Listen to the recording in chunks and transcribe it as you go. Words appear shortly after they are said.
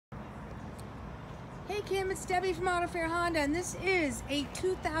Hey Kim, it's Debbie from Auto Fair Honda, and this is a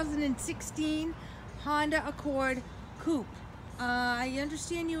 2016 Honda Accord Coupe. I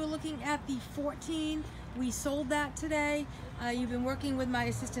understand you were looking at the 14. We sold that today. You've been working with my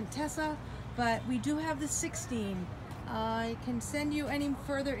assistant Tessa, but we do have the 16. I can send you any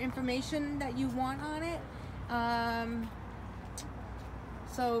further information that you want on it.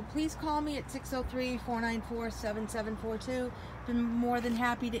 So please call me at 603-494-7742. Been more than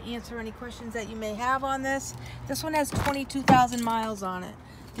happy to answer any questions that you may have on this. This one has 22,000 miles on it.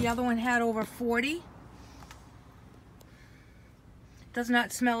 The other one had over 40. Does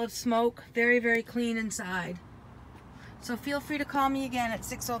not smell of smoke. Very, very clean inside. So feel free to call me again at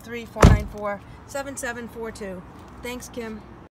 603-494-7742. Thanks, Kim.